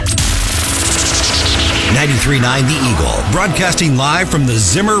93.9 The Eagle, broadcasting live from the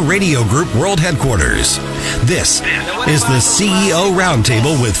Zimmer Radio Group World Headquarters. This is the CEO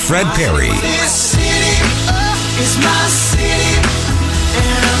Roundtable with Fred Perry. This city is my city,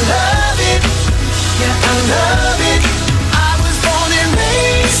 and I love it. Yeah, I love it. I was born and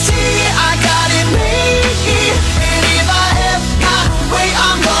raised here. I got it made here, and if I have my way,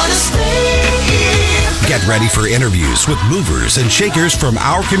 I'm gonna stay here. Get ready for interviews with movers and shakers from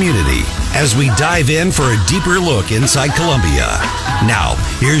our community as we dive in for a deeper look inside Columbia. Now,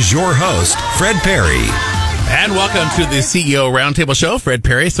 here's your host, Fred Perry. And welcome to the CEO Roundtable Show. Fred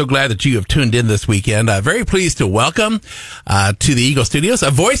Perry, so glad that you have tuned in this weekend. Very pleased to welcome to the Eagle Studios, a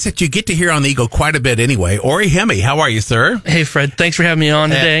voice that you get to hear on the Eagle quite a bit anyway. Orie Hemme, how are you, sir? Hey, Fred. Thanks for having me on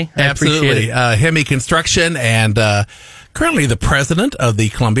today. I Absolutely. appreciate it. Hemme Construction and currently the president of the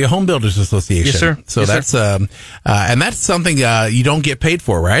Columbia Home Builders Association. Yes, sir. So Yes, that's sir. and that's something you don't get paid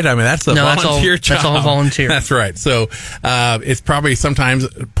for, right? I mean, that's a volunteer job. That's all volunteer. That's right. So it's probably sometimes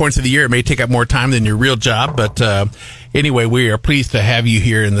points of the year it may take up more time than your real job, but anyway, we are pleased to have you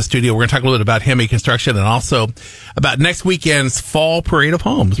here in the studio. We're going to talk a little bit about Hemme Construction and also about next weekend's Fall Parade of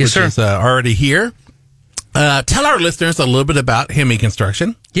Homes, Yes, which sir. is already here. Tell our listeners a little bit about Hemme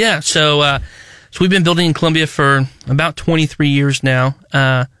Construction. Yeah, so we've been building in Columbia for about 23 years now.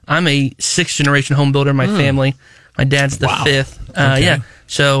 I'm a sixth-generation home builder in my family. My dad's the fifth. Okay. Yeah,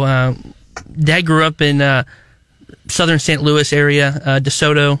 so Dad grew up in southern St. Louis area,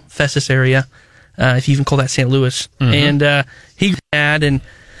 DeSoto, Festus area, if you even call that St. Louis. And he had and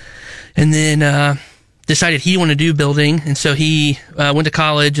then decided he wanted to do building, and so he went to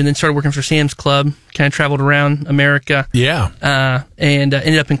college and then started working for Sam's Club, kind of traveled around America. Yeah. And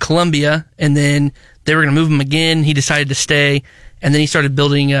ended up in Columbia, and then they were going to move him again. He decided to stay, and then he started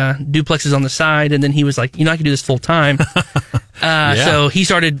building duplexes on the side, and then he was like, I can do this full time. So he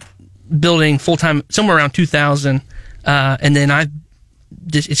started building full time somewhere around 2000, and then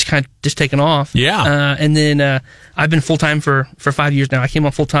it's kind of just taken off. Yeah. And then I've been full time for 5 years now. I came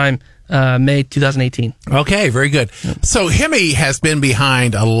on full time May 2018. Okay, very good. So Hemme has been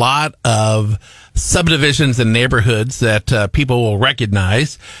behind a lot of subdivisions and neighborhoods that people will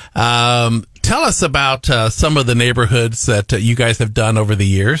recognize. Tell us about some of the neighborhoods that you guys have done over the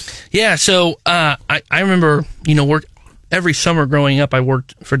years. Yeah, so I remember, every summer growing up, I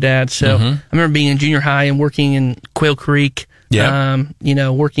worked for Dad. So I remember being in junior high and working in Quail Creek. Yeah.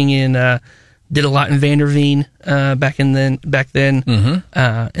 Working in did a lot in Vanderveen back then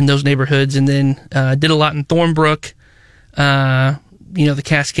in those neighborhoods, and then did a lot in Thornbrook. The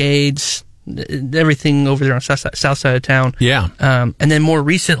Cascades, everything over there on south side of town. Yeah. And then more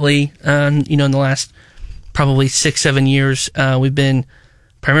recently, in the last probably 6-7 years, we've been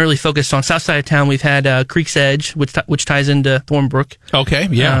primarily focused on south side of town. We've had Creek's Edge, which ties into Thornbrook. Okay,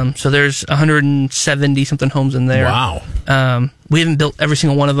 yeah. So there's 170 something homes in there. Wow. We haven't built every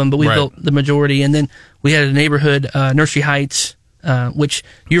single one of them, but we Right. built the majority. And then we had a neighborhood, Nursery Heights, which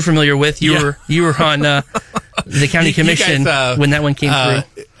you're familiar with. You were on the county commission when that one came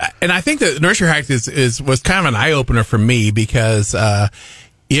through. And I think that Nursery Heights was kind of an eye opener for me because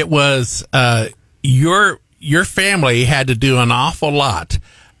it was your family had to do an awful lot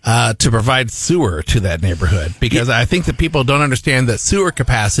to provide sewer to that neighborhood, because I think that people don't understand that sewer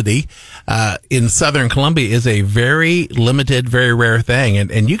capacity in southern Columbia is a very limited, very rare thing.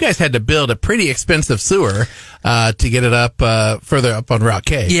 And you guys had to build a pretty expensive sewer to get it up further up on Route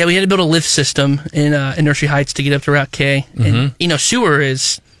K. Yeah, we had to build a lift system in Nursery Heights to get up to Route K. And, sewer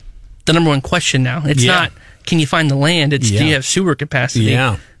is the number one question now. It's not, can you find the land? It's, do you have sewer capacity?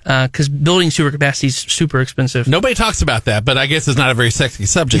 Yeah. Because building sewer capacity is super expensive. Nobody talks about that, but I guess it's not a very sexy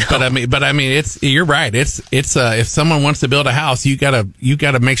subject. No. But I mean, you're right. It's if someone wants to build a house, you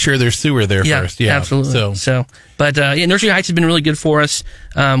gotta make sure there's sewer there first. Yeah, absolutely. But Nursery Heights has been really good for us.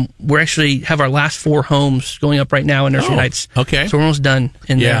 We're actually have our last 4 homes going up right now in Nursery Heights. Okay. So we're almost done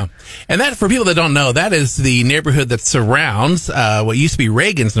in there. Yeah. And that, for people that don't know, that is the neighborhood that surrounds what used to be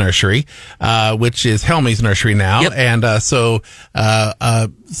Reagan's Nursery, which is Helme's Nursery now. Yep. And so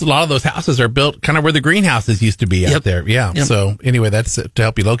a lot of those houses are built kind of where the greenhouses used to be out there. Yeah. Yep. So anyway, that's to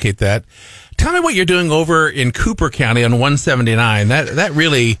help you locate that. Tell me what you're doing over in Cooper County on 179. That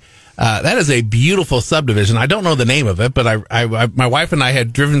really that is a beautiful subdivision. I don't know the name of it, but my wife and I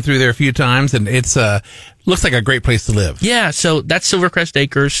had driven through there a few times, and it's looks like a great place to live. Yeah, so that's Silvercrest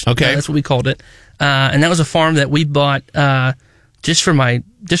Acres. Okay. That's what we called it. And that was a farm that we bought just for my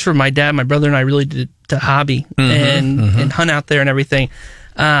dad, my brother, and I really did to hobby and hunt out there and everything.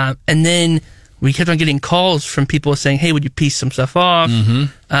 And then we kept on getting calls from people saying, "Hey, would you piece some stuff off?"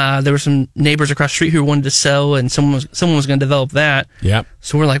 There were some neighbors across the street who wanted to sell, and someone was going to develop that. Yep.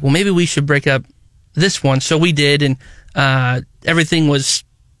 So we're like, well, maybe we should break up this one. So we did, and everything was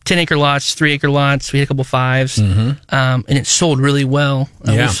 10-acre lots, 3-acre lots. We had a couple 5s, and it sold really well.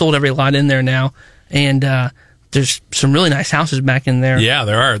 We've sold every lot in there now, and there's some really nice houses back in there. Yeah,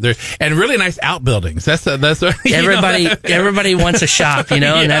 there are. And really nice outbuildings. That's everybody wants a shop, and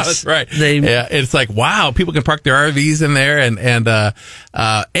that's right. It's like, wow, people can park their RVs in there,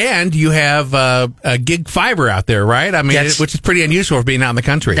 and you have a gig fiber out there, right? I mean, which is pretty unusual for being out in the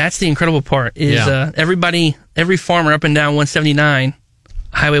country. That's the incredible part. Is every farmer up and down 179.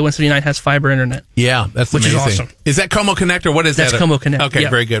 Highway 179 has fiber internet. Yeah, that's which amazing. Is awesome. Is that Como Connect or what is that? That's Como Connect. Okay,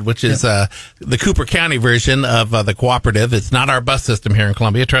 very good. Which is the Cooper County version of the cooperative. It's not our bus system here in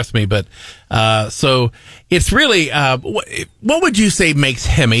Columbia, trust me. But so it's really what would you say makes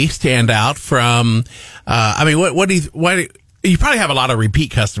Hemme stand out from? What do you probably have a lot of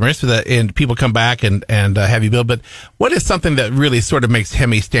repeat customers so that and people come back and have you build. But what is something that really sort of makes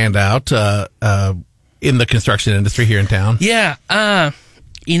Hemme stand out in the construction industry here in town? Yeah.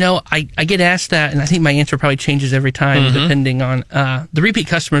 I get asked that, and I think my answer probably changes every time depending on the repeat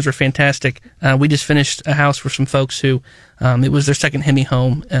customers are fantastic. We just finished a house for some folks who it was their second Hemme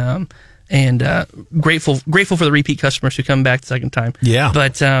home, and grateful for the repeat customers who come back the second time. Yeah.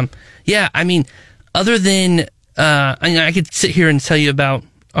 But other than I could sit here and tell you about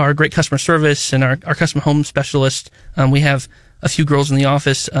our great customer service and our custom home specialist. We have a few girls in the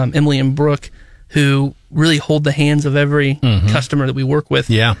office, Emily and Brooke, who really hold the hands of every customer that we work with.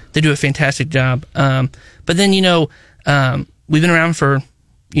 Yeah. They do a fantastic job. But then, we've been around for,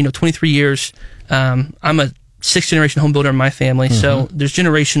 23 years. I'm a 6th-generation home builder in my family, so there's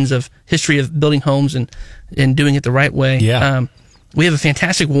generations of history of building homes and doing it the right way. Yeah. We have a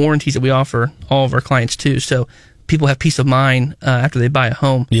fantastic warranties that we offer all of our clients, too, so people have peace of mind after they buy a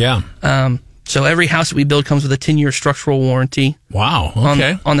home. Yeah. So every house that we build comes with a 10-year structural warranty. Wow.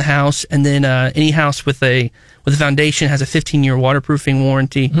 Okay. On the house, and then any house with a foundation has a 15-year waterproofing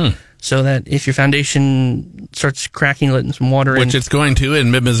warranty. So that if your foundation starts cracking, letting some water in, which it's going to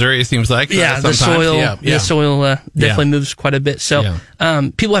in mid-Missouri, it seems like. The soil definitely moves quite a bit. So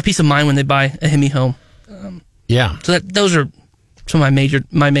people have peace of mind when they buy a Hemme home. So those are some of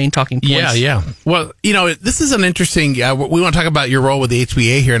my main talking points. Yeah. Well, this is an interesting, we want to talk about your role with the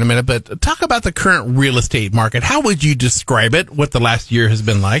HBA here in a minute, but talk about the current real estate market. How would you describe it? What the last year has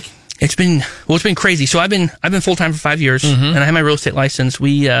been like? It's been crazy. So I've been full-time for 5 years, and I have my real estate license.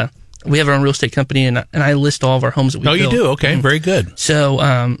 We have our own real estate company, and I list all of our homes that we build. Oh, you do? Okay. Very good. So,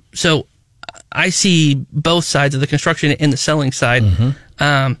 I see both sides of the construction and the selling side.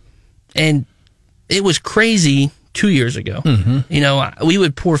 And it was crazy 2 years ago. We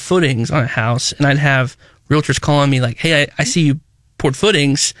would pour footings on a house, and I'd have realtors calling me like, "Hey, I see you poured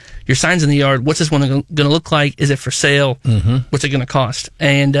footings. Your sign's in the yard. What's this one going to look like? Is it for sale? What's it going to cost?"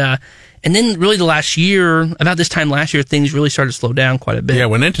 And then really the last year, about this time last year, things really started to slow down quite a bit. Yeah,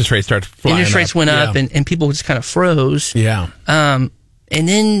 when interest rates started flying Interest rates went up, and people just kind of froze. Yeah. And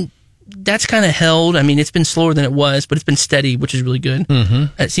then that's kind of held. I mean, it's been slower than it was, but it's been steady, which is really good.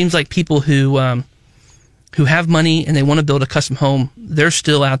 It seems like people who have money and they want to build a custom home, they're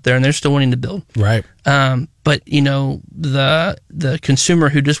still out there and they're still wanting to build. Right. But the consumer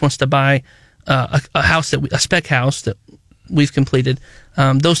who just wants to buy a house a spec house that we've completed,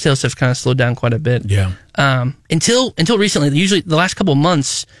 those sales have kind of slowed down quite a bit. Yeah. Until recently, usually the last couple of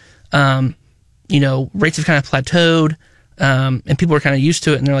months, rates have kind of plateaued. And people are kind of used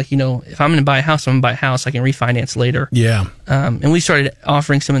to it, and they're like, if I'm going to buy a house, I'm going to buy a house. I can refinance later. Yeah. And we started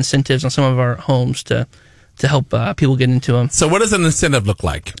offering some incentives on some of our homes to help people get into them. So what does an incentive look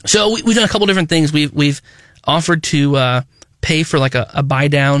like? So we've done a couple different things. We've offered to pay for like a buy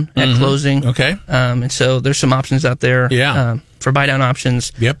down at closing. Okay. And so there's some options out there. Yeah. For buy down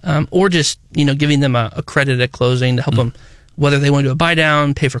options. Yep. Or just giving them a credit at closing to help them, whether they want to do a buy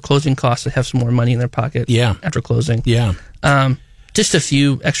down, pay for closing costs, to have some more money in their pocket. Yeah. After closing. Yeah. Just a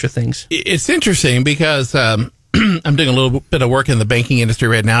few extra things. It's interesting because I'm doing a little bit of work in the banking industry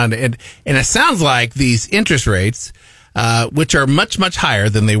right now, and it sounds like these interest rates, which are much, much higher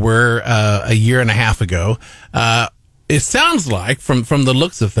than they were a year and a half ago, it sounds like from the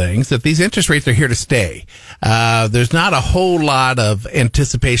looks of things that these interest rates are here to stay. There's not a whole lot of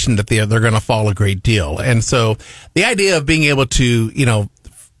anticipation that they're going to fall a great deal. And so the idea of being able to,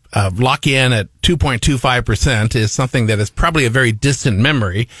 lock in at 2.25% is something that is probably a very distant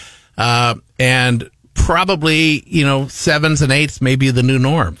memory. And probably, 7s and 8s may be the new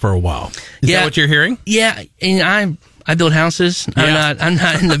norm for a while. Is that what you're hearing? Yeah. And I build houses. Yeah. I'm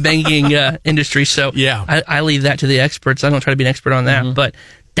not in the banking industry, so yeah. I leave that to the experts. I don't try to be an expert on that, but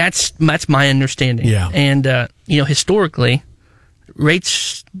that's my understanding. Yeah. And historically,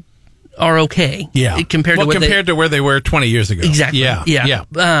 rates are okay. Yeah. Compared to where they were 20 years ago. Exactly. Yeah.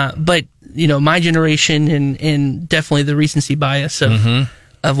 But my generation and definitely the recency bias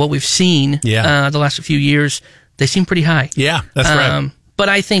of what we've seen the last few years, they seem pretty high. Yeah, that's right. But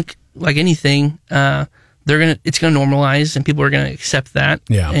I think, like anything, it's gonna normalize, and people are gonna accept that.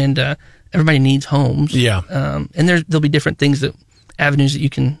 Yeah. And everybody needs homes. Yeah. And there'll be different avenues that you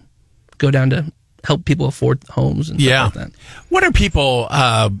can go down to help people afford homes and stuff like that. What are people?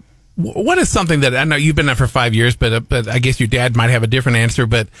 What is something that I know you've been there for 5 years, but I guess your dad might have a different answer.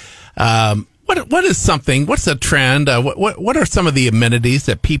 But what is something? What's a trend? What are some of the amenities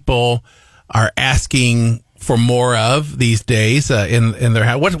that people are asking for more of these days in their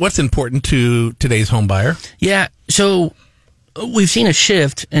house? What's important to today's home buyer? Yeah, so we've seen a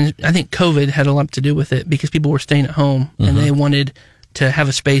shift, and I think COVID had a lot to do with it because people were staying at home and they wanted to have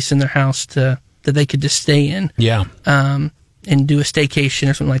a space in their house that they could just stay in. Yeah. And do a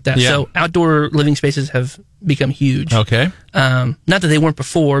staycation or something like that. Yeah. So outdoor living spaces have become huge. Okay. Not that they weren't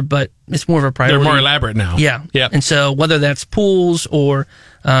before, but it's more of a priority. They're more elaborate now. Yeah. Yeah. And so whether that's pools or,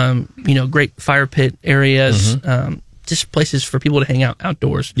 great fire pit areas, just places for people to hang out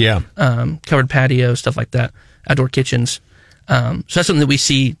outdoors. Yeah. Covered patios, stuff like that. Outdoor kitchens. So that's something that we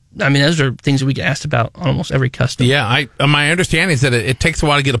see. I mean, those are things that we get asked about on almost every custom. Yeah, my understanding is that it takes a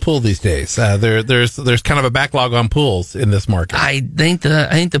while to get a pool these days. There's kind of a backlog on pools in this market. I think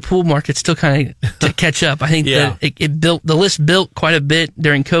the pool market's still kind of to catch up. I think that the list built quite a bit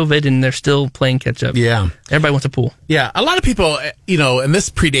during COVID, and they're still playing catch up. Yeah, everybody wants a pool. Yeah, a lot of people, and this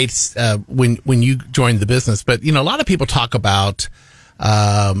predates when you joined the business, but a lot of people talk about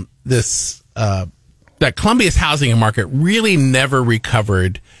this. That Columbia's housing market really never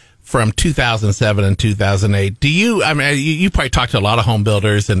recovered from 2007 and 2008. Do you? I mean, you probably talked to a lot of home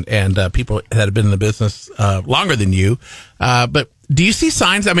builders and people that have been in the business longer than you. But do you see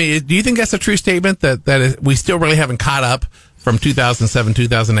signs? I mean, do you think that's a true statement that we still really haven't caught up from 2007,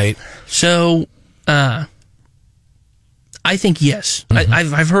 2008? So, I think yes.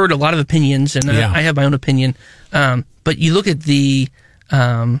 I've heard a lot of opinions, and I have my own opinion. But you look at the.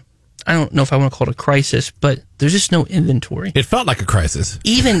 I don't know if I want to call it a crisis, but there's just no inventory. It felt like a crisis.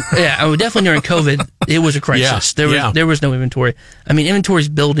 Definitely during COVID, it was a crisis. There was no inventory. I mean, inventory is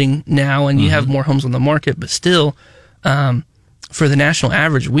building now, and you have more homes on the market, but still, for the national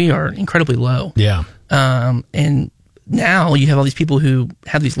average, we are incredibly low. Yeah. And now you have all these people who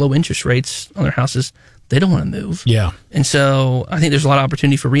have these low interest rates on their houses. They don't want to move. Yeah. And so I think there's a lot of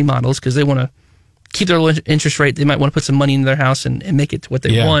opportunity for remodels because they want to keep their low interest rate. They might want to put some money into their house and make it to what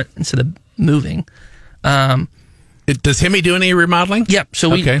they want instead of moving. Does Hemme do any remodeling? Yep. So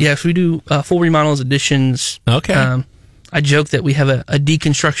we do full remodels, additions. Okay. I joke that we have a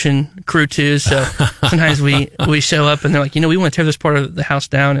deconstruction crew too. So sometimes we show up and they're like, we want to tear this part of the house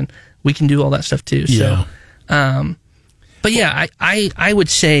down, and we can do all that stuff too. Yeah. So, but yeah, I would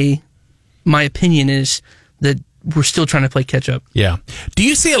say my opinion is that we're still trying to play catch up. Yeah. Do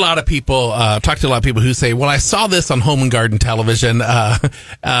you see a lot of people, talk to a lot of people who say, well, I saw this on Home and Garden television.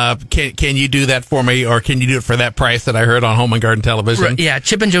 Can you do that for me? Or can you do it for that price that I heard on Home and Garden television? Right, yeah.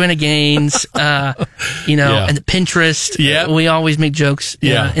 Chip and Joanna Gaines, and the Pinterest. Yeah. We always make jokes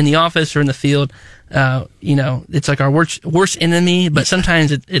in the office or in the field. It's like our worst enemy, but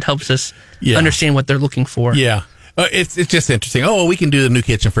sometimes it helps us understand what they're looking for. Yeah. It's just interesting. Oh, well, we can do the new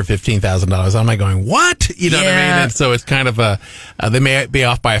kitchen for $15,000. I'm like going, what? You know what I mean? And so it's kind of they may be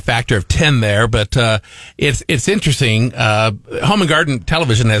off by a factor of 10 there, but it's interesting. Home and Garden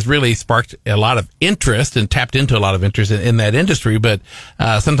television has really sparked a lot of interest and tapped into a lot of interest in that industry, but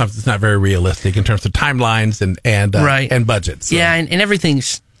sometimes it's not very realistic in terms of timelines and budgets. So. Yeah, and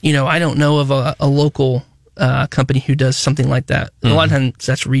everything's, I don't know of a local company who does something like that. A lot of times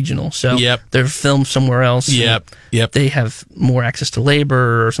that's regional, so they're filmed somewhere else. Yep. They have more access to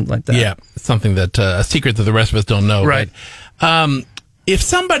labor or something like that. Yeah, something that a secret that the rest of us don't know. Right. If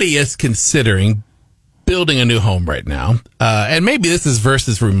somebody is considering building a new home right now, and maybe this is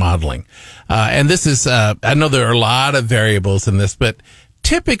versus remodeling, and this is I know there are a lot of variables in this, but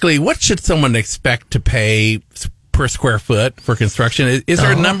typically, what should someone expect to pay per square foot for construction? Is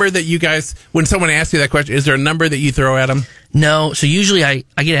there a number that you guys, when someone asks you that question, is there a number that you throw at them? No. So usually I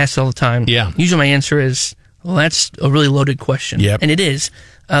get asked all the time. Yeah. Usually my answer is, well, that's a really loaded question. Yep. And it is.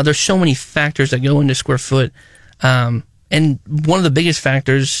 There's so many factors that go into square foot. And one of the biggest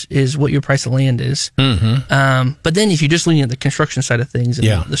factors is what your price of land is. Mm-hmm. But then if you're just looking at the construction side of things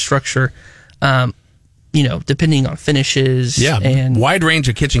and the structure, depending on finishes and wide range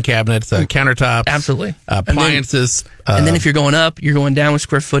of kitchen cabinets, countertops, absolutely, appliances. And then if you're going up, you're going down with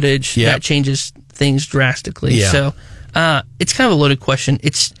square footage. That changes things drastically. So it's kind of a loaded question.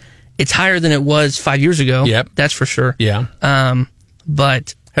 It's It's higher than it was 5 years ago. Yep. That's for sure. Yeah.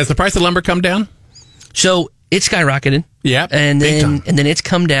 But Has the price of lumber come down? so it's skyrocketed. Yep. And Big then time. it's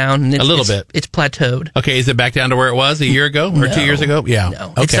come down and A little bit. It's plateaued. Okay, is it back down to where it was a year ago or 2 years ago? Yeah.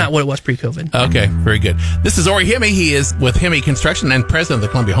 No, Okay. it's not what it was pre-COVID. Okay, very good. This is Orie Hemme. He is with Hemme Construction and president of the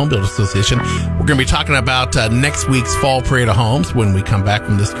Columbia Home Builders Association. We're going to be talking about next week's Fall Parade of Homes when we come back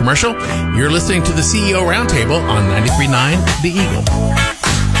from this commercial. You're listening to the CEO Roundtable on 93.9 The Eagle.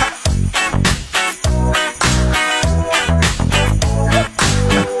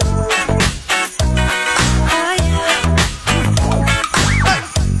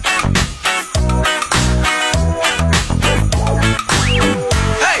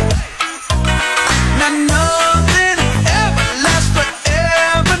 Hey! Now nothing ever lasts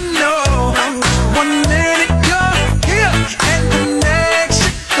forever, no. 1 minute you're here and the next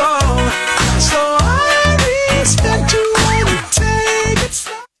you're gone. So I expect to wanna take it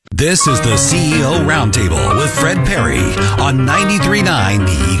slow. This is the CEO Roundtable with Fred Perry on 93.9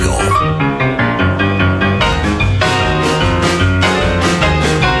 The Eagle.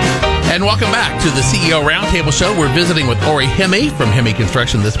 And welcome back to the CEO Roundtable Show. We're visiting with Orie Hemme from Hemme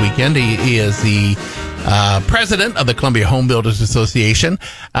Construction this weekend. He is the president of the Columbia Home Builders Association.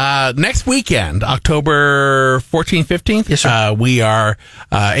 Next weekend, October 14th, 15th, Yes, sir. we are,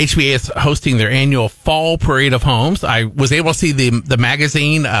 HBA is hosting their annual Fall Parade of Homes. I was able to see the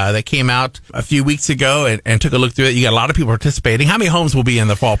magazine that came out a few weeks ago and took a look through it. You got a lot of people participating. How many homes will be in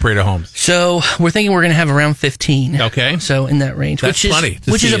the Fall Parade of Homes? So we're thinking we're going to have around 15. Okay. So in that range, That's plenty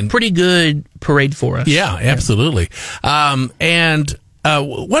to which is see a in- pretty good parade for us. Yeah, absolutely. What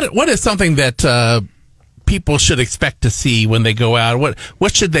is something that people should expect to see when they go out?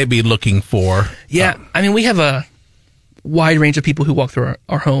 What should they be looking for? Yeah, I mean, we have a wide range of people who walk through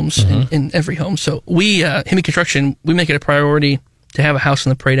our homes in every home. So we, Hemme Construction, we make it a priority to have a house in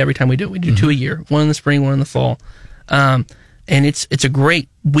the parade every time we do it. We do 2 a year, one in the spring, one in the fall. And it's a great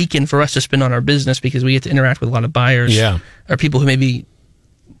weekend for us to spend on our business because we get to interact with a lot of buyers. Yeah. Or people who maybe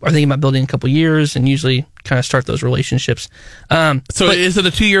are thinking about building in a couple years and usually kind of start those relationships. So is it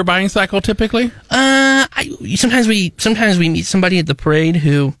a 2-year buying cycle typically? Sometimes we meet somebody at the parade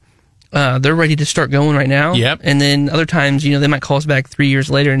who they're ready to start going right now. Yep. And then other times, they might call us back 3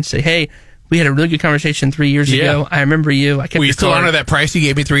 years later and say, "Hey, we had a really good conversation 3 years ago. I remember you. I kept Will you your still card." honor that price you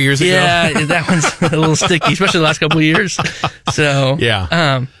gave me 3 years ago? Yeah, that one's a little sticky, especially the last couple of years. So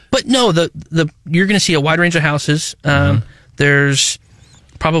Yeah. but no, the you're going to see a wide range of houses. There's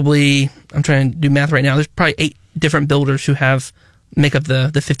probably, I'm trying to do math right now. There's probably 8 different builders who make up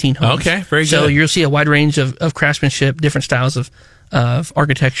the 15 homes. Okay, very So good. you'll see a wide range of craftsmanship, different styles of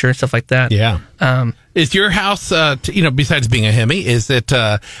architecture and stuff like that. Yeah. Is your house, besides being a Hemme, is it,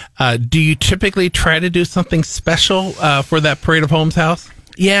 do you typically try to do something special for that Parade of Homes house?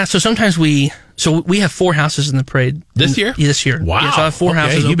 Yeah, so sometimes we have 4 houses in the parade. This year? Yeah, this year. Wow. Yeah, so I have 4 Okay,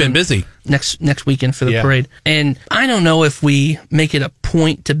 houses you've been open busy. next weekend for the Yeah. parade. And I don't know if we make it a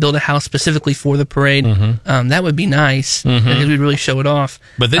point to build a house specifically for the parade. That would be nice because we'd really show it off.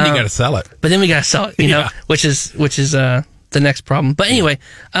 But then you got to sell it. But then we got to sell it, Yeah. which is the next problem. But anyway,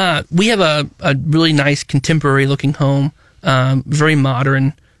 we have a really nice contemporary looking home, very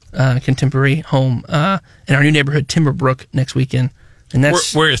modern contemporary home in our new neighborhood, Timberbrook, next weekend. And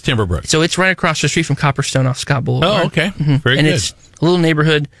that's Where is Timberbrook? so it's right across the street from Copperstone off Scott Boulevard. Oh, okay. Very and good. it's a little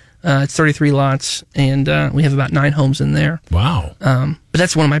neighborhood. It's 33 lots, and we have about 9 homes in there. Wow. But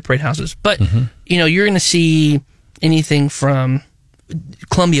that's one of my parade houses. But you're going to see anything from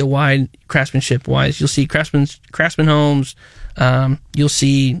Columbia-wide, craftsmanship-wise. You'll see craftsman homes. You'll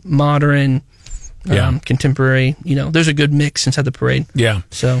see modern, contemporary. There's a good mix inside the parade. Yeah.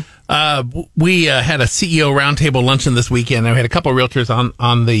 So We had a CEO roundtable luncheon this weekend, and we had a couple of realtors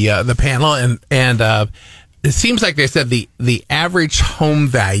on the panel, and it seems like they said the average home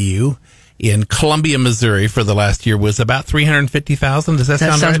value in Columbia, Missouri for the last year was about $350,000. Does that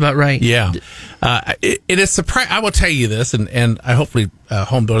sound right? sounds about right. Yeah. It is surprising. I will tell you this, and I hopefully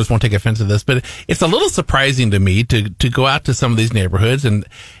home builders won't take offense to this, but it's a little surprising to me to go out to some of these neighborhoods and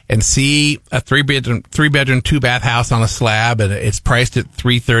see a 3-bedroom, 2-bath house on a slab, and it's priced at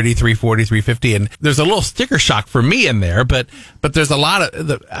 $330, $340, $350, and there's a little sticker shock for me in there, but there's a lot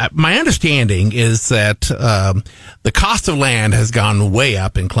of my understanding is that the cost of land has gone way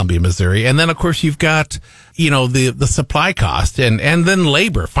up in Columbia, Missouri, and then of course you've got the supply cost and then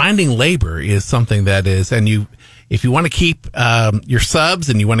labor. Finding labor is something that is, and if you want to keep your subs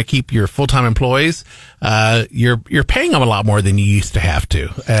and you want to keep your full-time employees, you're paying them a lot more than you used to have to.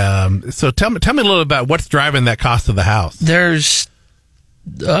 So tell me a little about what's driving that cost of the house. There's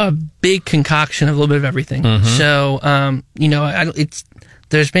a big concoction of a little bit of everything. So,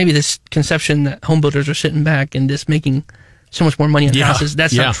 there's maybe this conception that home builders are sitting back and just making so much more money on houses.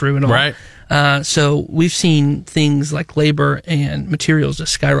 That's not true at all. Right. So we've seen things like labor and materials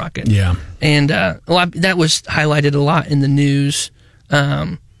just skyrocket. Yeah. And that was highlighted a lot in the news,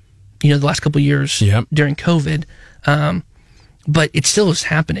 the last couple of years during COVID. But it still is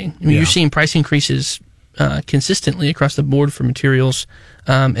happening. I mean, you're seeing price increases consistently across the board for materials,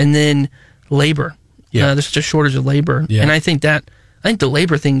 and then labor. Yeah. There's such a shortage of labor, and I think the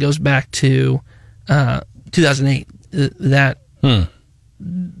labor thing goes back to 2008. That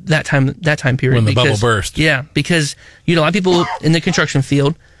time period when the bubble burst. Yeah, because a lot of people in the construction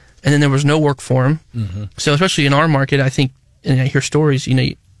field, and then there was no work for them. Mm-hmm. So especially in our market, I think, and I hear stories.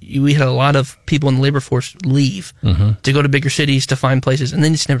 We had a lot of people in the labor force leave to go to bigger cities to find places, and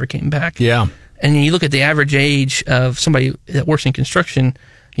then just never came back. Yeah. And you look at the average age of somebody that works in construction,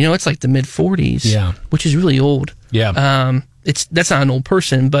 it's like the mid 40s, which is really old. Yeah. That's not an old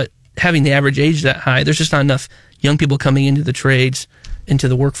person, but having the average age that high, there's just not enough young people coming into the trades, into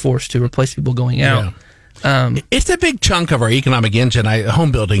the workforce to replace people going out. Yeah. It's a big chunk of our economic engine.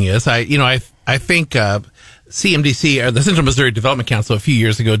 Home building is. I think CMDC, or the Central Missouri Development Council, a few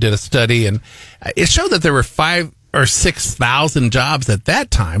years ago did a study, and it showed that there were 5,000 or 6,000 jobs at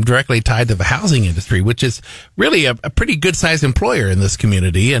that time directly tied to the housing industry, which is really a pretty good sized employer in this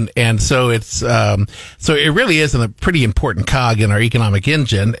community. And so it's, so it really is a pretty important cog in our economic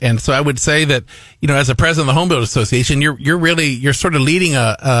engine. And so I would say that, as a president of the Home Builders Association, you're sort of leading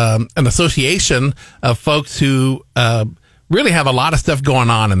an association of folks who, really have a lot of stuff going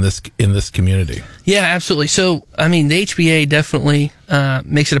on in this community. Yeah, absolutely. So, the HBA definitely,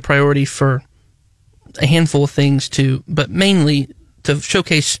 makes it a priority for a handful of things but mainly to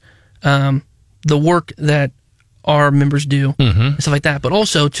showcase the work that our members do and stuff like that, but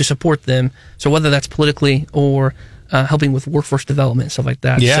also to support them. So whether that's politically or helping with workforce development and stuff like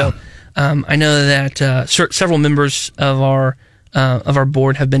that. Yeah. So I know that several members of our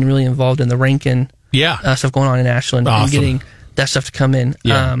board have been really involved in the Rankin stuff going on in Ashland and getting that stuff to come in.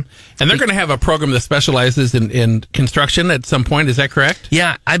 Yeah. And they're going to have a program that specializes in construction at some point. Is that correct?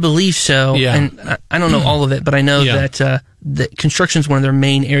 Yeah, I believe so. Yeah. And I don't know all of it, but I know that construction is one of their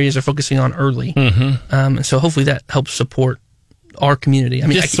main areas they're focusing on early. Mm-hmm. And so hopefully that helps support our community.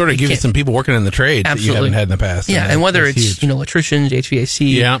 Just sort of give you some people working in the trades that you haven't had in the past. Yeah, and whether it's huge. Electricians,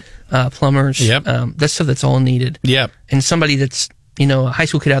 HVAC, plumbers, that's stuff that's all needed. Yep. And somebody that's a high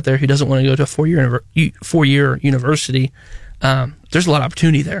school kid out there who doesn't want to go to a four-year university, there's a lot of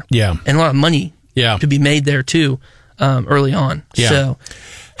opportunity there. Yeah. And a lot of money to be made there too, early on. Yeah. So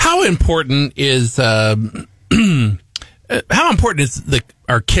how important is our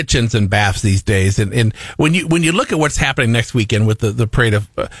kitchens and baths these days? And when you look at what's happening next weekend with the Parade of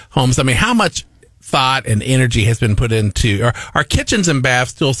Homes, how much thought and energy has been put into are kitchens and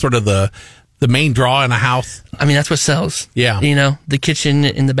baths still sort of the main draw in a house? That's what sells. Yeah. The kitchen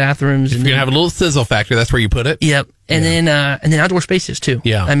and the bathrooms. If you're going to have a little sizzle factor, that's where you put it? Yep. And then outdoor spaces too.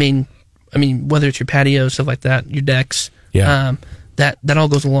 Yeah. Whether it's your patio, stuff like that, your decks. Yeah. That all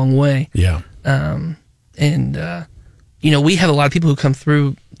goes a long way. Yeah. We have a lot of people who come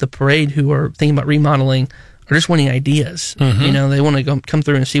through the parade who are thinking about remodeling or just wanting ideas. Mm-hmm. They want to come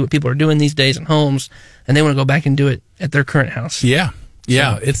through and see what people are doing these days in homes, and they want to go back and do it at their current house. Yeah.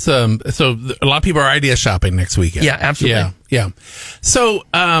 Yeah, it's so a lot of people are idea shopping next weekend. Yeah, absolutely. Yeah. So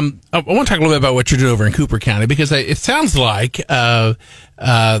I want to talk a little bit about what you're doing over in Cooper County, because it sounds like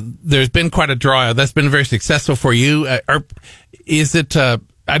there's been quite a draw that's been very successful for you. Is it? I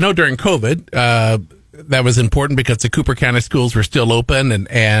know during COVID that was important because the Cooper County schools were still open,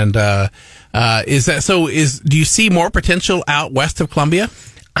 and is that so? Do you see more potential out west of Columbia?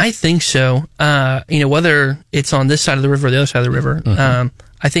 I think so. Whether it's on this side of the river or the other side of the river,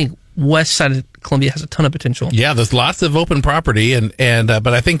 I think west side of Columbia has a ton of potential. Yeah, there's lots of open property, but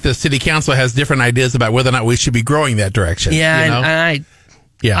I think the city council has different ideas about whether or not we should be growing that direction. Yeah, and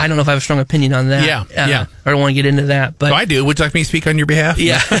I don't know if I have a strong opinion on that. Yeah. I don't want to get into that, but I do. Would you like me to speak on your behalf?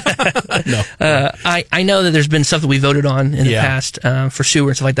 Yeah. No. I know that there's been stuff that we voted on in the past for sewer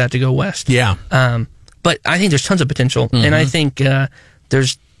and stuff like that to go west. Yeah. But I think there's tons of potential, and I think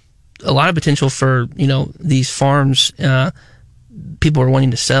there's a lot of potential for these farms people are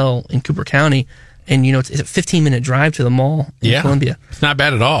wanting to sell in Cooper County, and it's a 15-minute drive to the mall in Columbia. It's not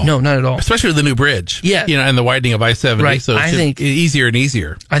bad at all. No, not at all. Especially with the new bridge. Yeah. And the widening of I-70. Right. So I think easier and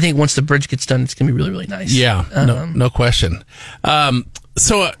easier. I think once the bridge gets done, it's going to be really, really nice. Yeah. No question.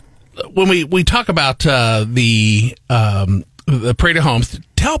 So when we talk about the Parade of Homes,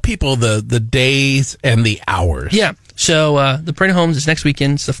 tell people the days and the hours. Yeah. So the Parade of Homes is next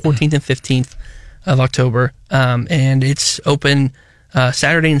weekend. It's the 14th and 15th of October, and it's open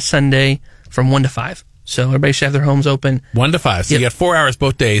Saturday and Sunday from 1 to 5. So everybody should have their homes open. 1 to 5. So you got 4 hours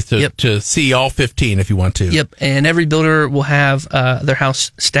both days to see all 15 if you want to. Yep. And every builder will have their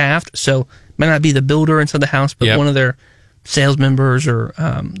house staffed. So it might not be the builder inside the house, but one of their sales members or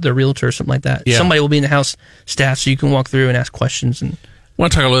their realtor or something like that. Yeah. Somebody will be in the house staff so you can walk through and ask questions. And I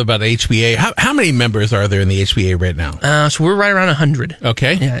want to talk a little about HBA. How many members are there in the HBA right now? So we're right around 100.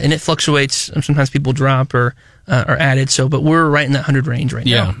 Okay. Yeah, and it fluctuates. Sometimes people drop or are added. But we're right in that 100 range right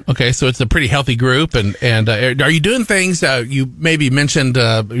now. Yeah. Okay. So it's a pretty healthy group. And are you doing things? You maybe mentioned,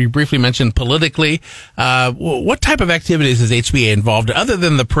 you briefly mentioned politically. What type of activities is HBA involved in, other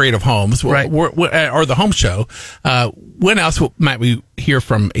than the Parade of Homes, right, or the Home Show? When else might we hear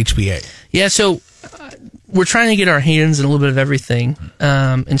from HBA? Yeah. So we're trying to get our hands in a little bit of everything,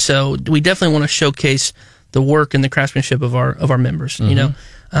 and so we definitely want to showcase the work and the craftsmanship of our members. You know,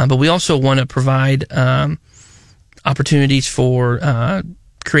 but we also want to provide opportunities for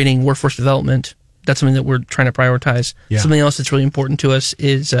creating workforce development. That's something that we're trying to prioritize. Yeah. Something else that's really important to us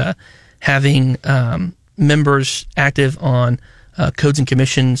is having members active on codes and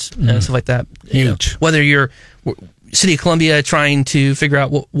commissions and stuff like that. Huge. You know, whether you're City of Columbia trying to figure out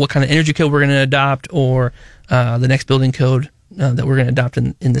what kind of energy code we're going to adopt, or the next building code that we're going to adopt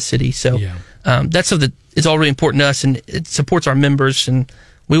in the city. So that's something that is all really important to us, and it supports our members, and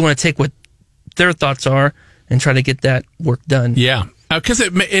we want to take what their thoughts are and try to get that work done. Yeah. Because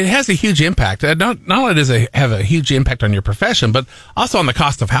it has a huge impact. Not only does it have a huge impact on your profession, but also on the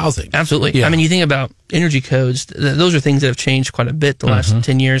cost of housing. Absolutely. Yeah. I mean, you think about energy codes, those are things that have changed quite a bit the last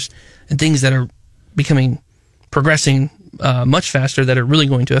 10 years, and things that are progressing much faster, that are really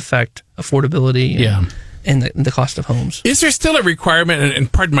going to affect affordability and the cost of homes. Is there still a requirement,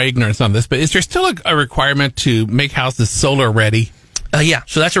 and pardon my ignorance on this, but is there still a requirement to make houses solar ready? Yeah,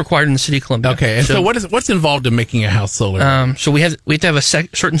 so that's required in the City of Columbia. Okay, and so what's involved in making a house solar? So we have to have a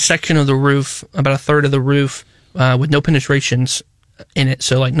certain section of the roof, about a third of the roof, with no penetrations in it.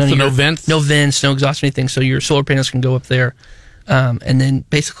 So like no vents, no exhaust, anything. So your solar panels can go up there, and then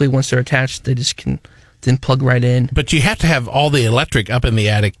basically once they're attached, they just can then plug right in. But you have to have all the electric up in the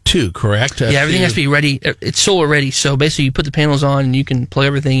attic too, correct? Yeah, everything has to be ready. It's solar ready. So basically, you put the panels on and you can plug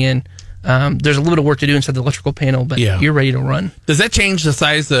everything in. There's a little bit of work to do inside the electrical panel, but you're ready to run. Does that change the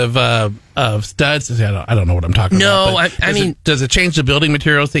size of studs? I don't know what I'm talking about. No, I mean, does it change the building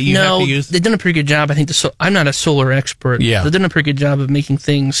materials that you have to use? They've done a pretty good job. I think I'm not a solar expert. Yeah, they've done a pretty good job of making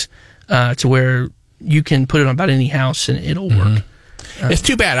things to where you can put it on about any house and it'll work. It's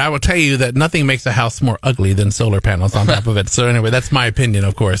too bad. I will tell you that nothing makes a house more ugly than solar panels on top of it. So anyway, that's my opinion,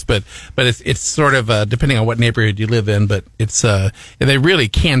 of course. But it's sort of depending on what neighborhood you live in. But it's they really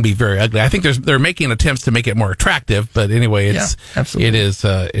can be very ugly. I think they're making attempts to make it more attractive. But anyway, it's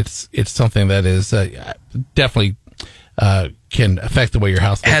something that is definitely can affect the way your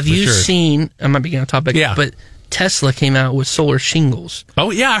house looks. Have you seen? I might be getting off topic. Yeah, but Tesla came out with solar shingles.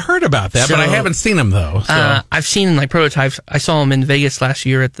 Oh, yeah, I heard about that, but I haven't seen them, though. So. I've seen prototypes. I saw them in Vegas last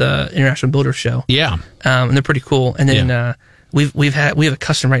year at the International Builder Show. Yeah. And they're pretty cool. And then we have a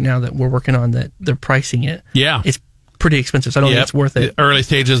custom right now that we're working on that they're pricing it. Yeah. It's pretty expensive, so I don't think it's worth it. The early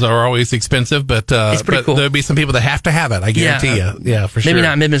stages are always expensive, but it's pretty cool. There'll be some people that have to have it, I guarantee you. Yeah, for sure. Maybe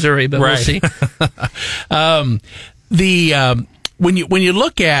not mid-Missouri, but we'll see. When you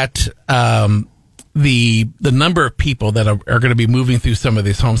look at the number of people that are going to be moving through some of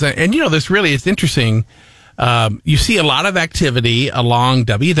these homes, and it's interesting. You see a lot of activity along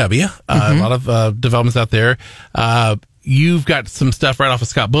WW, a lot of developments out there. You've got some stuff right off of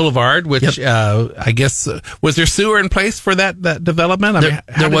Scott Boulevard, which I guess was there sewer in place for that development? I mean,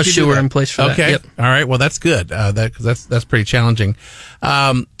 there was sewer in place for that. Okay, all right. Well, that's good. Because that's pretty challenging.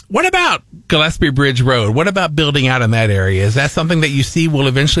 What about Gillespie Bridge Road? What about building out in that area? Is that something that you see will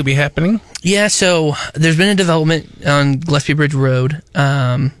eventually be happening? Yeah, so there's been a development on Gillespie Bridge Road.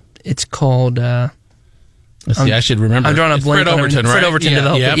 It's called... Let's see, I should remember. I'm drawing a blank. Fred Overton, right? Fred Overton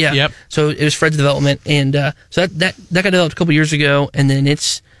developed it. Yep. So it was Fred's development, and so that got developed a couple years ago, and then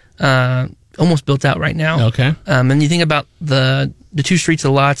it's almost built out right now. Okay. And you think about the two streets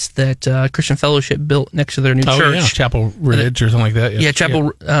of lots that Christian Fellowship built next to their new church. Yeah. Chapel Ridge or something like that. Yeah,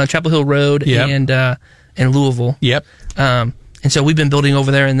 Chapel Hill Road and Louisville. Yep. And so we've been building over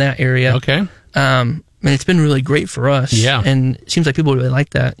there in that area. Okay. And it's been really great for us. Yeah. And it seems like people really like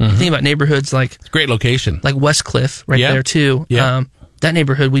that. Mm-hmm. Think about neighborhoods like... It's a great location. Like Westcliff right there, too. Yeah. That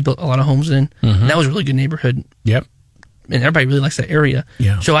neighborhood, we built a lot of homes in. Mm-hmm. And that was a really good neighborhood. Yep. And everybody really likes that area.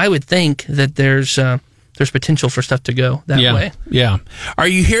 Yeah. So I would think that there's there's potential for stuff to go that way. Yeah. Are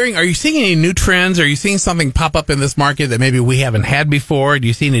you seeing any new trends? Are you seeing something pop up in this market that maybe we haven't had before? Do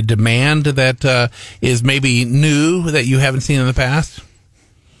you see any demand that is maybe new that you haven't seen in the past?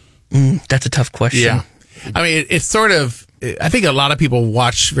 That's a tough question. Yeah. I mean, it's sort of, I think a lot of people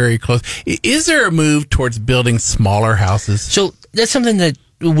watch very close. Is there a move towards building smaller houses? So that's something that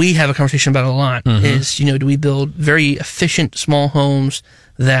we have a conversation about a lot is, do we build very efficient small homes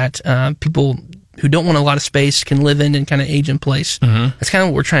that people who don't want a lot of space can live in and kind of age in place? That's kind of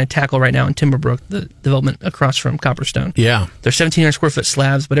what we're trying to tackle right now in Timberbrook, the development across from Copperstone. Yeah. They're 1,700 square foot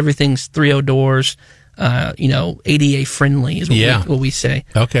slabs, but everything's 3.0 doors, ADA friendly is what we say.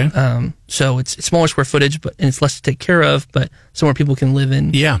 Okay. So it's smaller square footage, and it's less to take care of, but somewhere people can live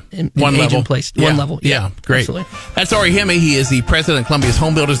in. In one age level. in place. Yeah. One level. Yeah. Great. Absolutely. That's Orie Hemme. He is the president of Columbia's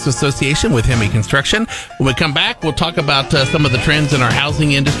Home Builders Association with Hemme Construction. When we come back, we'll talk about some of the trends in our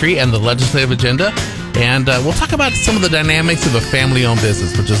housing industry and the legislative agenda. And we'll talk about some of the dynamics of a family-owned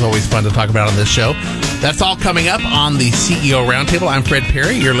business, which is always fun to talk about on this show. That's all coming up on the CEO Roundtable. I'm Fred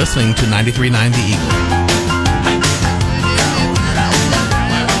Perry. You're listening to 93.9 The Eagle.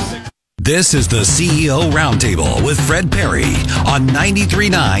 This is the CEO Roundtable with Fred Perry on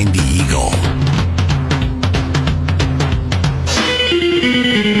 93.9 The Eagle.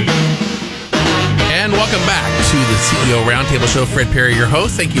 And welcome back to the CEO Roundtable Show. Fred Perry, your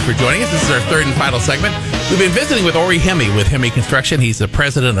host. Thank you for joining us. This is our third and final segment. We've been visiting with Orie Hemme with Hemme Construction. He's the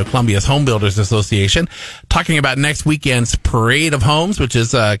president of Columbia's Home Builders Association, talking about next weekend's Parade of Homes, which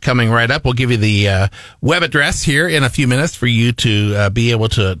is coming right up. We'll give you the web address here in a few minutes for you to be able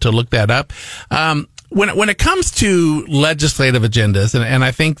to look that up. When it comes to legislative agendas, and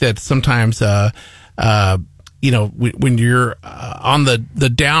I think that sometimes when you're on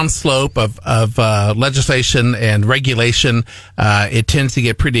the downslope of legislation and regulation, it tends to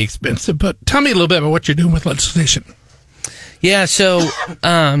get pretty expensive. But tell me a little bit about what you're doing with legislation. Yeah, so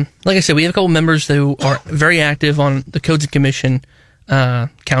like I said, we have a couple members who are very active on the Codes and Commission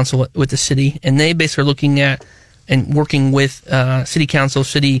Council with the city, and they basically are looking at and working with city council,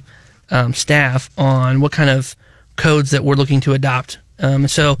 city staff on what kind of codes that we're looking to adopt.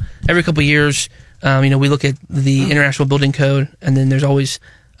 So every couple of years, we look at the International Building Code, and then there's always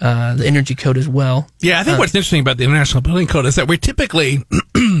the Energy Code as well. Yeah, I think what's interesting about the International Building Code is that we're typically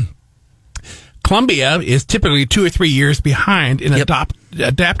Columbia is typically 2 or 3 years behind in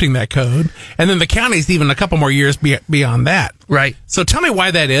adapting that code, and then the county's even a couple more years beyond that. Right. So tell me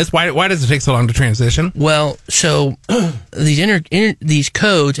why that is. Why does it take so long to transition? Well, so these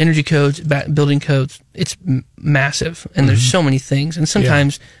codes, energy codes, building codes, it's massive, and there's so many things, and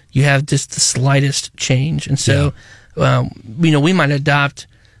sometimes you have just the slightest change, and so we might adopt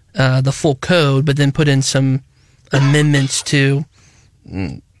the full code, but then put in some amendments to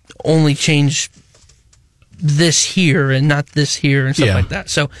only change this here and not this here and stuff like that.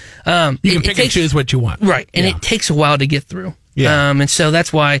 So you can pick and choose what you want, right? And it takes a while to get through. Yeah. And so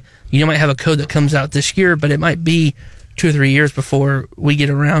that's why you might have a code that comes out this year, but it might be 2 or 3 years before we get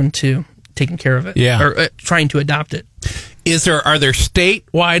around to taking care of it, or trying to adopt it. Are there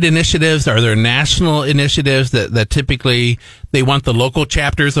statewide initiatives? Are there national initiatives that typically they want the local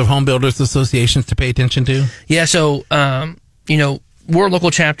chapters of home builders associations to pay attention to? Yeah. So we're a local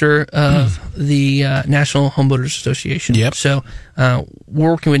chapter of the National Home Builders Association. Yep. So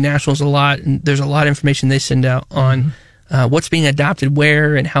we're working with nationals a lot, and there's a lot of information they send out on what's being adopted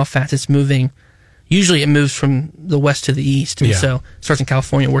where and how fast it's moving. Usually it moves from the west to the east, and so it starts in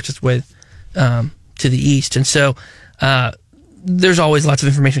California, works its way to the east. And so there's always lots of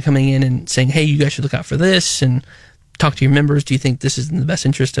information coming in and saying, hey, you guys should look out for this, and talk to your members. Do you think this is in the best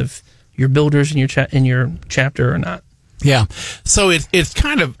interest of your builders in your chapter or not? Yeah. So it's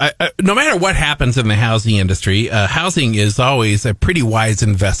kind of, no matter what happens in the housing industry, housing is always a pretty wise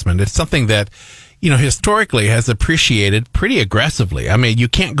investment. It's something that, historically has appreciated pretty aggressively. I mean, you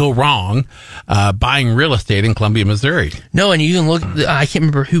can't go wrong buying real estate in Columbia, Missouri. No, and you can look, I can't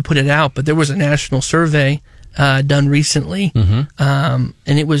remember who put it out, but there was a national survey done recently, and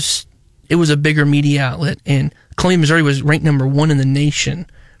it was a bigger media outlet, and Columbia, Missouri was ranked number 1 in the nation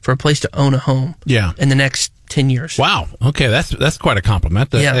for a place to own a home in the next 10 years. Wow. Okay. That's quite a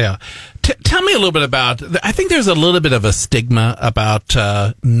compliment. Tell me a little bit about, I think there's a little bit of a stigma about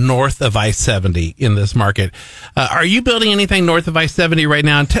north of I-70 in this market. Are you building anything north of I-70 right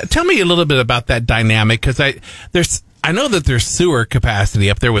now? And tell me a little bit about that dynamic, because I know that there's sewer capacity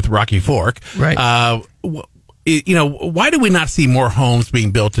up there with Rocky Fork. Right. Why do we not see more homes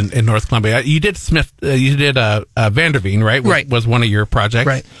being built in North Columbia? You did Vanderveen, right? Was one of your projects.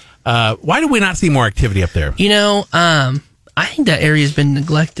 Right. Why do we not see more activity up there? I I think that area has been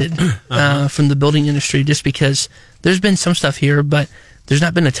neglected from the building industry just because there's been some stuff here, but there's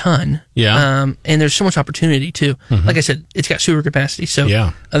not been a ton. Yeah. And there's so much opportunity, too. Like I said, it's got sewer capacity.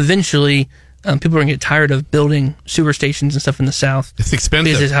 So eventually, people are going to get tired of building sewer stations and stuff in the South. It's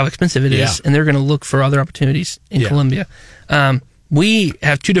expensive. Because of how expensive it is. And they're going to look for other opportunities in Columbia. We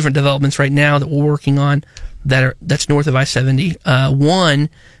have 2 different developments right now that we're working on that's north of I-70. One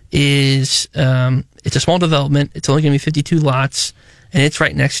is it's a small development. It's only going to be 52 lots, and it's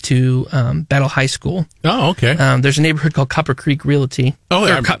right next to Battle High School. Oh, okay. There's a neighborhood called Copper Creek Realty. Oh,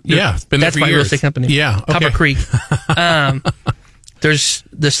 it's been there that's for my years. real estate company. Yeah, okay. Copper Creek. There's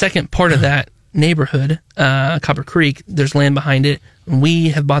the second part of that neighborhood, Copper Creek. There's land behind it. And we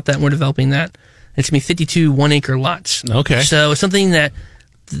have bought that, and we're developing that. It's going to be 52 1-acre lots. Okay. So it's something that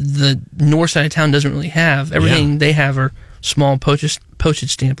the north side of town doesn't really have. Everything they have are small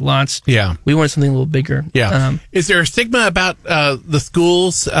postage stamp lots. Yeah. We wanted something a little bigger. Yeah. Is there a stigma about the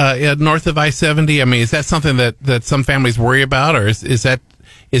schools north of I-70? I mean, is that something that some families worry about, or is that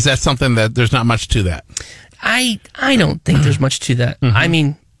something that there's not much to that? I don't think there's much to that. I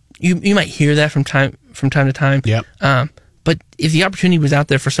mean, you might hear that from time to time. Yep. But if the opportunity was out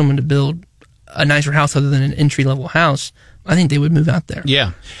there for someone to build a nicer house other than an entry-level house, I think they would move out there.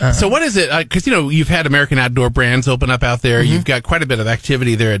 Yeah. So what is it? Because, you've had American Outdoor Brands open up out there. You've got quite a bit of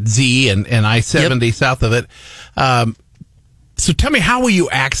activity there at Z and I-70 south of it. So tell me, how will you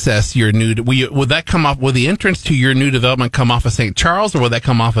access your new? Will that come off? Will the entrance to your new development come off of St. Charles, or will that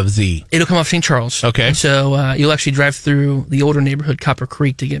come off of Z? It'll come off St. Charles. Okay. And so you'll actually drive through the older neighborhood, Copper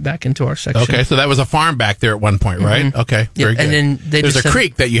Creek, to get back into our section. Okay, so that was a farm back there at one point, right? Okay, very good. And then there's a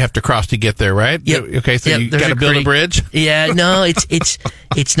creek that you have to cross to get there, right? Yep. Okay, so you got to build a bridge. Yeah, no, it's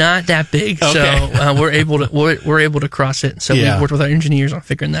not that big, Okay. so we're able to cross it. So we worked with our engineers on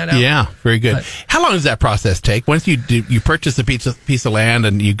figuring that out. Yeah, very good. But how long does that process take? Once you purchase a piece of land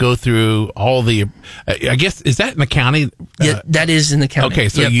and you go through all the, I guess, is that in the county? Yeah, that is in the county. Okay,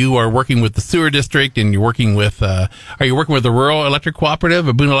 so you are working with the sewer district, and you're working with, are you working with the Rural Electric Cooperative,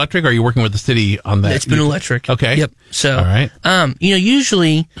 or Boone Electric, or are you working with the city on that? It's Boone Electric. Okay. Yep. So, all right.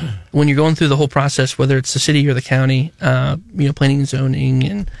 Usually when you're going through the whole process, whether it's the city or the county, planning and zoning,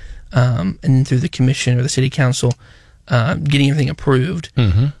 and then through the commission or the city council, getting everything approved,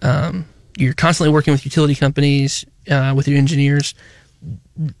 you're constantly working with utility companies, with your engineers.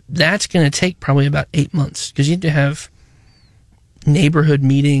 That's going to take probably about 8 months, because you have to have neighborhood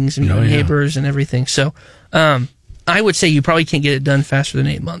meetings and neighbors and everything. So, I would say you probably can't get it done faster than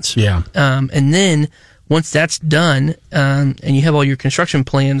 8 months. Yeah. And then once that's done, and you have all your construction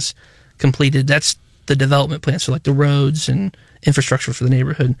plans completed, that's the development plan. So like the roads and infrastructure for the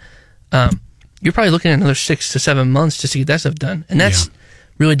neighborhood. You're probably looking at another 6 to 7 months just to get that stuff done. And that's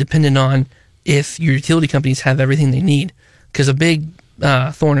really dependent on if your utility companies have everything they need. Because a big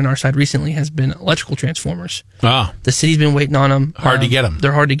thorn in our side recently has been electrical transformers. Oh. The city's been waiting on them. Hard to get them.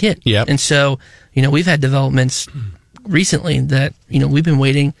 They're hard to get. Yep. And so, we've had developments recently that, we've been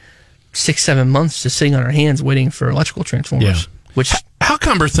waiting 6-7 months, just sitting on our hands waiting for electrical transformers. Which, how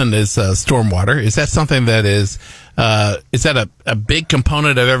cumbersome is stormwater? Is that something that is that a big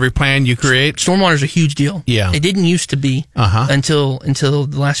component of every plan you create? Stormwater is a huge deal. Yeah. It didn't used to be until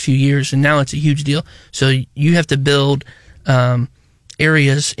the last few years, and now it's a huge deal. So you have to build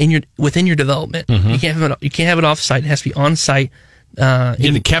areas within your development. You can't have it off site. It has to be on site. You have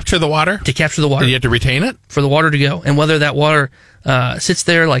to capture the water? To capture the water. And you have to retain it? For the water to go. And whether that water sits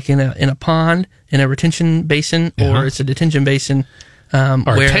there like in a pond, in a retention basin, or it's a detention basin.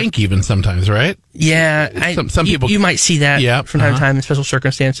 Or a tank even sometimes, right? Yeah. Some people... You might see that from time to time in special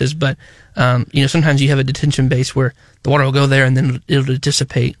circumstances, but, sometimes you have a detention base where the water will go there and then it'll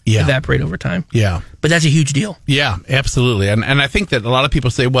dissipate, evaporate over time. Yeah. But that's a huge deal. Yeah, absolutely. And I think that a lot of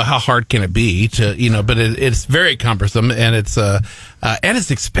people say, well, how hard can it be to, but it's very cumbersome, and it's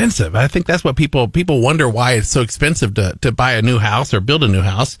expensive. I think that's what people wonder, why it's so expensive to buy a new house or build a new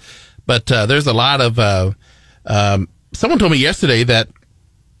house. But there's a lot of, someone told me yesterday that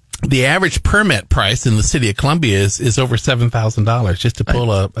the average permit price in the city of Columbia is over $7,000 just to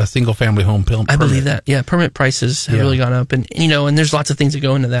pull a single family home permit. I believe that. Yeah, permit prices have really gone up, and and there's lots of things that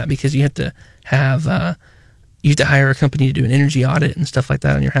go into that, because you have to hire a company to do an energy audit and stuff like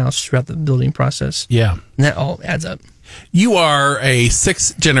that on your house throughout the building process. Yeah, and that all adds up. You are a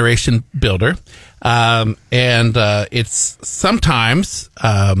 6th generation builder, and it's sometimes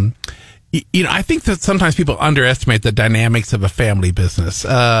I think that sometimes people underestimate the dynamics of a family business.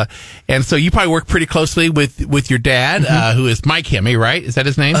 And so you probably work pretty closely with your dad, who is Mike Hemme, right? Is that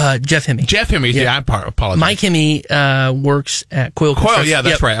his name? Jeff Hemme. Jeff Hemme. Yeah, I apologize. Mike Hemme works at Coil Construction. Yeah,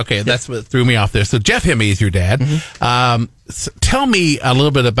 that's right. Okay, that's what threw me off there. So Jeff Hemme is your dad. So tell me a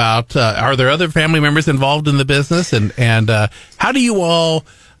little bit about, are there other family members involved in the business? And how do you all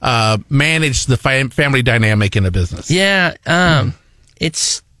manage the family dynamic in a business? Yeah,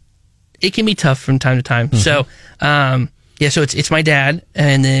 it can be tough from time to time. So, so it's my dad,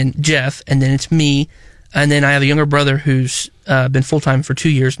 and then Jeff, and then it's me, and then I have a younger brother who's been full time for 2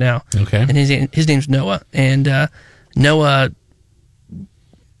 years now. Okay, and his name's Noah, and Noah,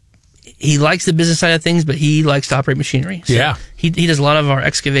 he likes the business side of things, but he likes to operate machinery. So he does a lot of our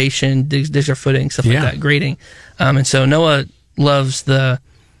excavation, digs our footing, stuff like that, grading, and so Noah loves the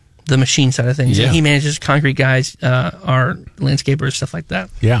machine side of things. Yeah. And he manages concrete guys, our landscapers, stuff like that.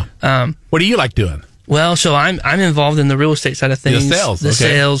 Yeah. What do you like doing? Well, so I'm involved in the real estate side of things. The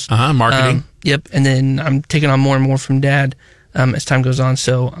sales. Marketing. Yep. And then I'm taking on more and more from Dad as time goes on.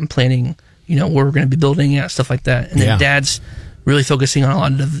 So I'm planning, where we're going to be building at, stuff like that. And then Dad's really focusing on a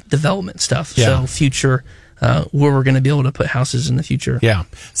lot of development stuff. Yeah. So future, where we're going to be able to put houses in the future. Yeah.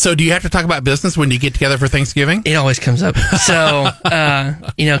 So do you have to talk about business when you get together for Thanksgiving? It always comes up. So,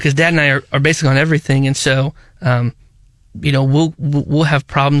 because Dad and I are basically on everything. And so, we'll have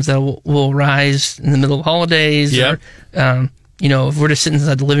problems that will arise in the middle of holidays. Yep. Or, if we're just sitting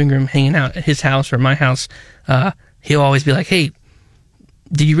inside the living room hanging out at his house or my house, he'll always be like, hey,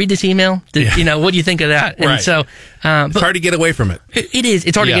 did you read this email? What do you think of that? And so, it's hard to get away from it. It is.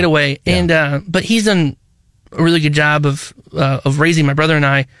 It's hard to get away. Yeah. And, but he's done a really good job of raising my brother and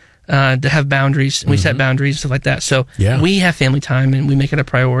I to have boundaries, and we set boundaries, stuff like that. So we have family time, and we make it a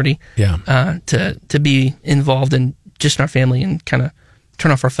priority to be involved in just in our family and kind of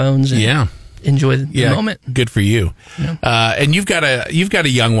turn off our phones and enjoy the moment. Good for you. Yeah. And you've got a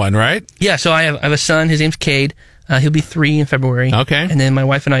young one, right? Yeah. So I have a son. His name's Cade. He'll be 3 in February. Okay. And then my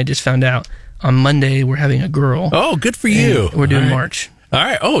wife and I just found out on Monday we're having a girl. Oh, good for you. We're doing March. All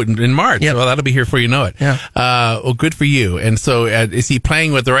right. Oh, in March. Yep. Well, that'll be here before you know it. Yeah. Well, good for you. And so, is he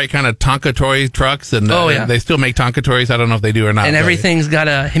playing with the right kind of Tonka toy trucks? And they still make Tonka toys. I don't know if they do or not. And everything's got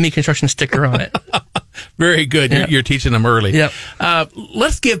a Hemme Construction sticker on it. Very good. Yeah. You're teaching them early. Yep.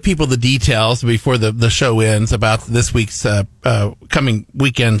 Let's give people the details before the show ends about this week's coming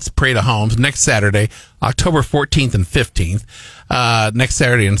weekend's Parade of Homes next Saturday, October 14th and 15th. Next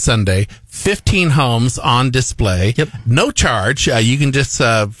Saturday and Sunday, 15 homes on display. Yep. No charge. You can just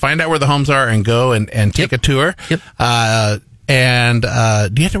find out where the homes are and go and take a tour. Yep. And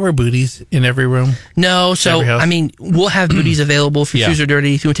do you have to wear booties in every room? No. So, we'll have booties available if your shoes are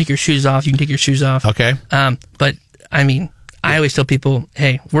dirty. If you want to take your shoes off, you can take your shoes off. Okay. But, I always tell people,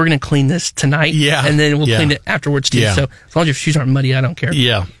 hey, we're going to clean this tonight. Yeah. And then we'll clean it afterwards, too. Yeah. So, as long as your shoes aren't muddy, I don't care.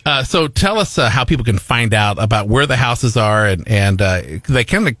 Yeah. So tell us how people can find out about where the houses are and they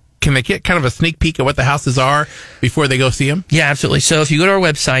can they get kind of a sneak peek at what the houses are before they go see them? Yeah, absolutely. So if you go to our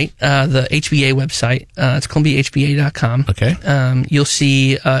website, the HBA website, it's ColumbiaHBA.com. Okay. You'll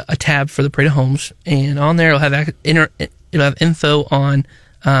see a tab for the Parade of Homes, and on there it'll have info on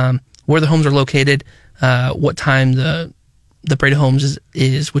where the homes are located, what time the Parade of Homes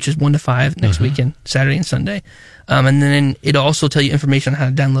is, which is 1 to 5 next weekend, Saturday and Sunday. And then it'll also tell you information on how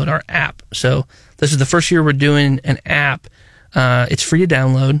to download our app. So this is the first year we're doing an app. It's free to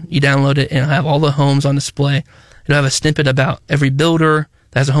download. You download it and it'll have all the homes on display. It'll have a snippet about every builder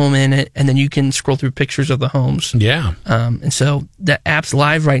that has a home in it, and then you can scroll through pictures of the homes. Yeah. And so the app's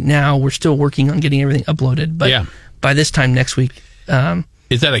live right now. We're still working on getting everything uploaded, but by this time next week,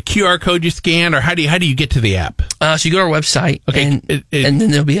 is that a QR code you scan, or how do you get to the app? So you go to our website, and then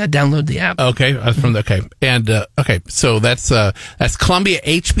there'll be a download the app. Okay, so that's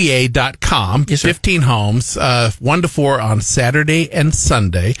ColumbiaHBA.com. Yes, sir. 15 homes, 1 to 4 on Saturday and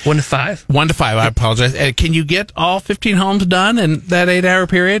Sunday. 1 to 5. 1 to 5. I apologize. Can you get all 15 homes done in that 8-hour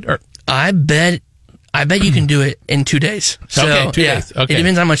period? Or I bet you can do it in 2 days. So, okay, 2 days. Okay. It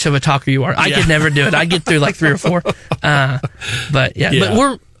depends how much of a talker you are. I could never do it. I'd get through like 3 or 4. But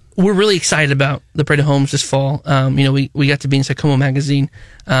we're really excited about the Parade of Homes this fall. We got to be in Sycamore Magazine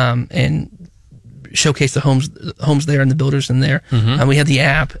and showcase the homes there and the builders in there. We had the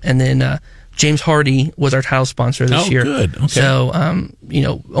app, and then James Hardy was our title sponsor this year. Good. Okay. So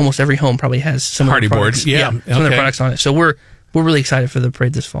almost every home probably has some Hardy of the products. boards. Yeah. Some of the products on it. So we're we're really excited for the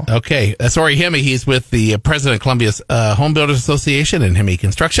parade this fall. Okay, that's Orie Hemme. He's with the president of Columbia's Home Builders Association and Hemme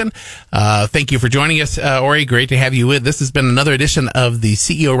Construction. Thank you for joining us, Orie. Great to have you with. This has been another edition of the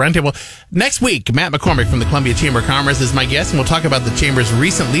CEO Roundtable. Next week, Matt McCormick from the Columbia Chamber of Commerce is my guest, and we'll talk about the Chamber's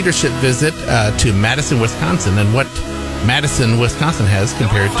recent leadership visit to Madison, Wisconsin, and what Madison, Wisconsin has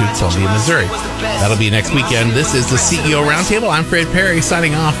compared to Columbia, Missouri. That'll be next weekend. This is the CEO Roundtable. I'm Fred Perry,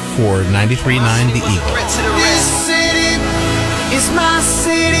 signing off for 93.9 The Eagle. This city is my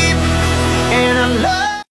city, and I love